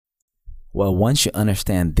Well, once you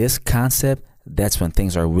understand this concept, that's when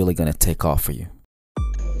things are really going to take off for you.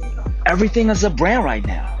 Everything is a brand right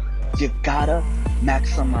now. You gotta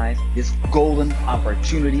maximize this golden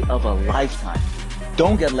opportunity of a lifetime.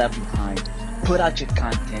 Don't get left behind. Put out your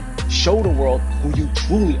content. Show the world who you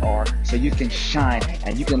truly are so you can shine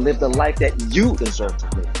and you can live the life that you deserve to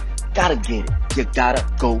live. Gotta get it. You gotta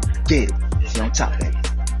go get it. See you on top, baby.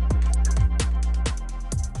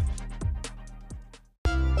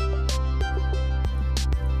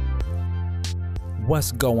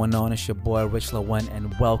 What's going on? It's your boy Rich Lawen,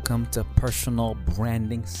 and welcome to Personal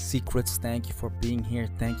Branding Secrets. Thank you for being here.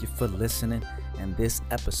 Thank you for listening. And this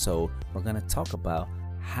episode, we're going to talk about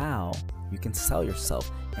how you can sell yourself,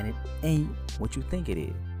 and it ain't what you think it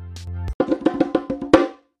is.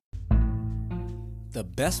 The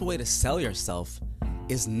best way to sell yourself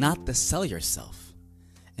is not to sell yourself.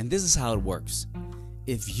 And this is how it works.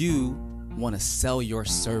 If you want to sell your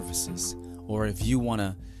services, or if you want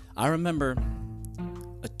to, I remember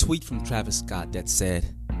a tweet from Travis Scott that said,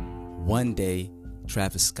 one day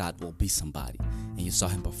Travis Scott will be somebody. And you saw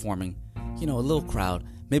him performing, a little crowd.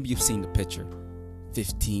 Maybe you've seen the picture.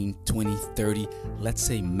 15, 20, 30, let's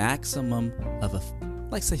say maximum of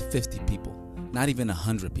let's say 50 people, not even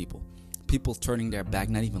 100 people. People turning their back,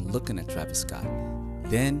 not even looking at Travis Scott.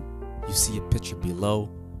 Then you see a picture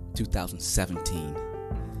below, 2017.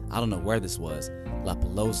 I don't know where this was, La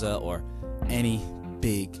Palooza or any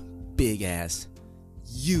big ass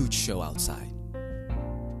huge show outside.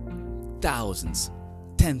 Thousands,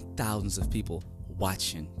 10,000s of people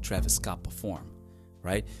watching Travis Scott perform,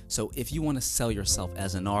 right? So if you want to sell yourself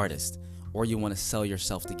as an artist, or you want to sell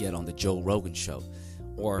yourself to get on the Joe Rogan show,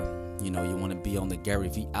 or you want to be on the Gary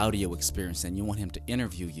Vee audio experience and you want him to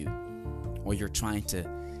interview you, or you're trying to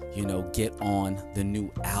get on the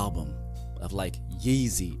new album of like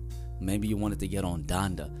Yeezy, maybe you wanted to get on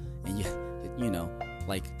Donda, and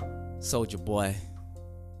like Soulja Boy,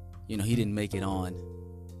 he didn't make it on,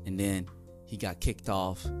 and then he got kicked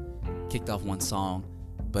off one song.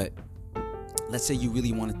 But let's say you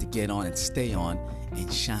really wanted to get on and stay on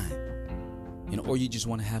and shine, or you just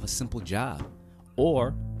want to have a simple job,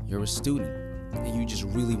 or you're a student and you just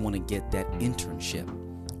really want to get that internship,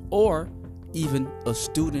 or even a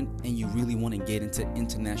student and you really want to get into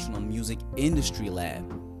International Music Industry Lab,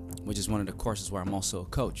 which is one of the courses where I'm also a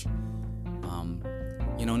coach.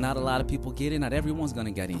 Not a lot of people get in. Not everyone's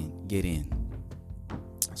going to get in.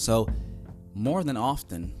 So more than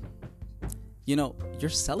often, you're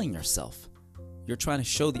selling yourself. You're trying to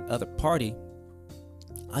show the other party,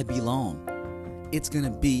 I belong. It's going to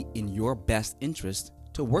be in your best interest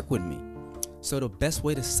to work with me. So the best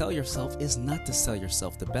way to sell yourself is not to sell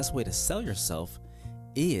yourself. The best way to sell yourself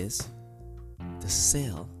is to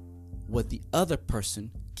sell what the other person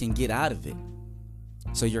can get out of it.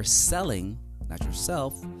 So you're selling not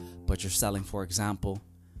yourself, but you're selling, for example,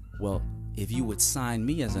 well, if you would sign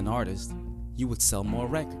me as an artist, you would sell more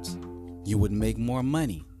records. You would make more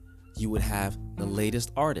money. You would have the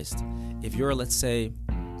latest artist. If you're, let's say,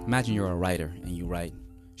 imagine you're a writer and you write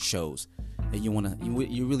shows and you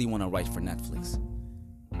really want to write for Netflix.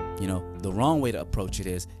 The wrong way to approach it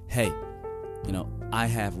is, hey, I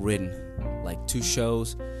have written like 2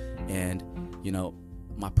 shows, and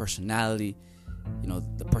my personality,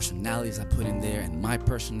 the personalities I put in there, and my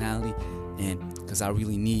personality, and because I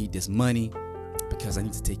really need this money because I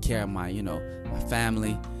need to take care of my my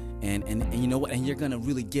family, and you know what, and you're gonna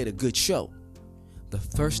really get a good show. The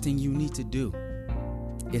first thing you need to do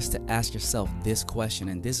is to ask yourself this question,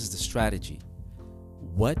 and this is the strategy.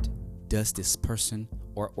 What does this person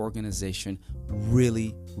or organization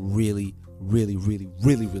really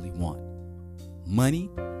want? Money?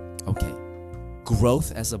 Okay.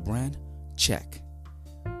 Growth as a brand? Check.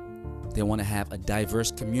 They want to have a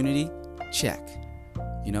diverse community? Check.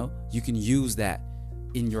 You can use that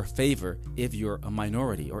in your favor if you're a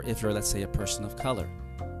minority, or if you're, let's say, a person of color.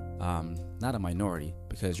 Not a minority,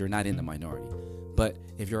 because you're not in the minority. But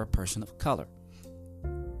if you're a person of color,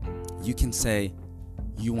 you can say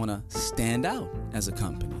you want to stand out as a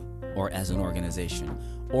company or as an organization.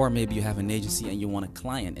 Or maybe you have an agency and you want a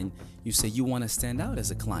client, and you say you want to stand out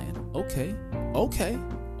as a client. Okay.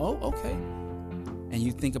 And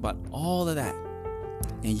you think about all of that,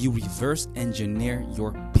 and you reverse engineer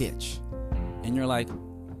your pitch. And you're like,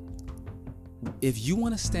 if you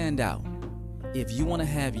want to stand out, if you want to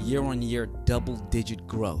have year-on-year double-digit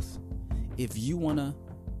growth, if you want to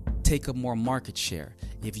take up more market share,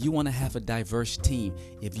 if you want to have a diverse team,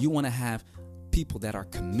 if you want to have people that are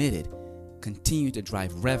committed, continue to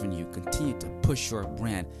drive revenue, continue to push your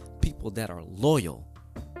brand, people that are loyal,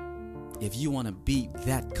 if you want to be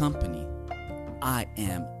that company, I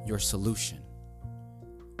am your solution.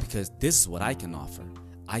 Because this is what I can offer.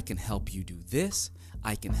 I can help you do this.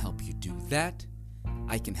 I can help you do that.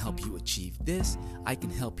 I can help you achieve this. I can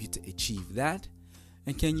help you to achieve that.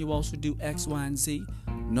 And can you also do X, Y, and Z?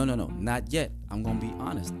 No, not yet. I'm going to be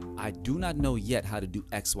honest. I do not know yet how to do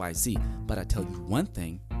X, Y, Z. But I tell you one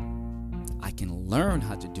thing. I can learn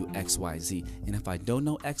how to do X, Y, Z. And if I don't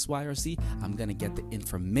know X, Y, or Z, I'm going to get the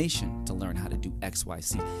information to learn how to do X, Y,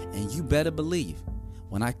 Z. And you better believe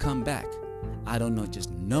when I come back, I don't just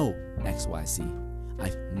know X, Y, Z.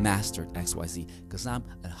 I've mastered X, Y, Z because I'm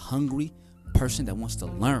a hungry person that wants to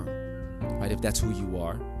learn, right? If that's who you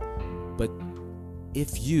are. But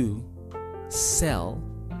if you sell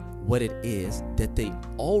what it is that they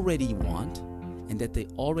already want and that they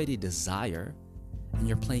already desire, and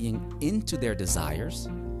you're playing into their desires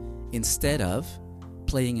instead of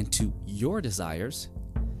playing into your desires,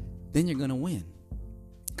 then you're going to win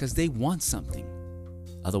because they want something.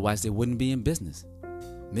 Otherwise, they wouldn't be in business.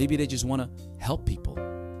 Maybe they just want to help people,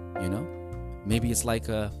 you know? Maybe it's like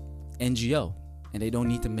a NGO and they don't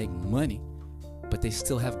need to make money, but they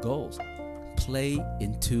still have goals. Play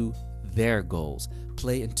into their goals.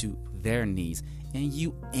 Play into their needs. And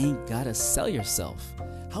you ain't got to sell yourself.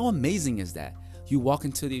 How amazing is that? You walk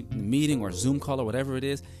into the meeting or Zoom call or whatever it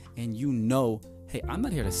is, and you know, hey, I'm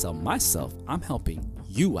not here to sell myself. I'm helping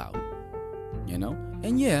you out, you know?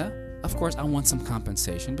 And yeah, of course, I want some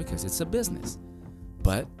compensation because it's a business.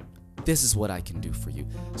 But this is what I can do for you.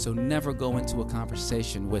 So never go into a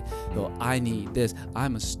conversation with, oh, I need this.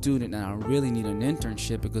 I'm a student and I really need an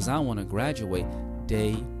internship because I want to graduate.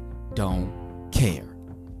 They don't care.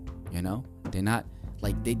 You know? They're not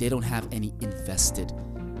like they don't have any invested,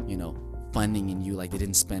 funding in you. Like they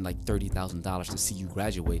didn't spend like $30,000 to see you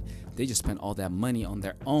graduate. They just spent all that money on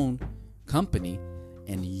their own company,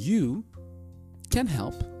 and you can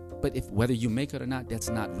help. But whether you make it or not, that's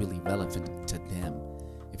not really relevant to them.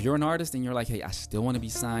 If you're an artist and you're like, hey, I still want to be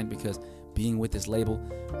signed because being with this label,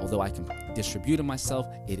 although I can distribute it myself,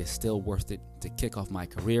 it is still worth it to kick off my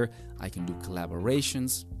career. I can do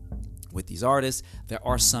collaborations with these artists. There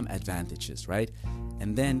are some advantages, right?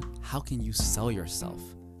 And then how can you sell yourself?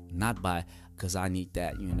 Not by, because I need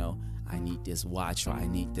that, I need this watch or I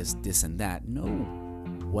need this and that. No.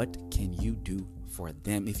 What can you do for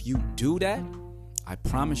them? If you do that, I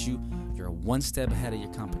promise you, you're one step ahead of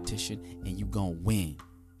your competition and you're going to win.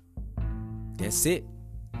 That's it.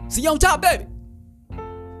 See you on top, baby.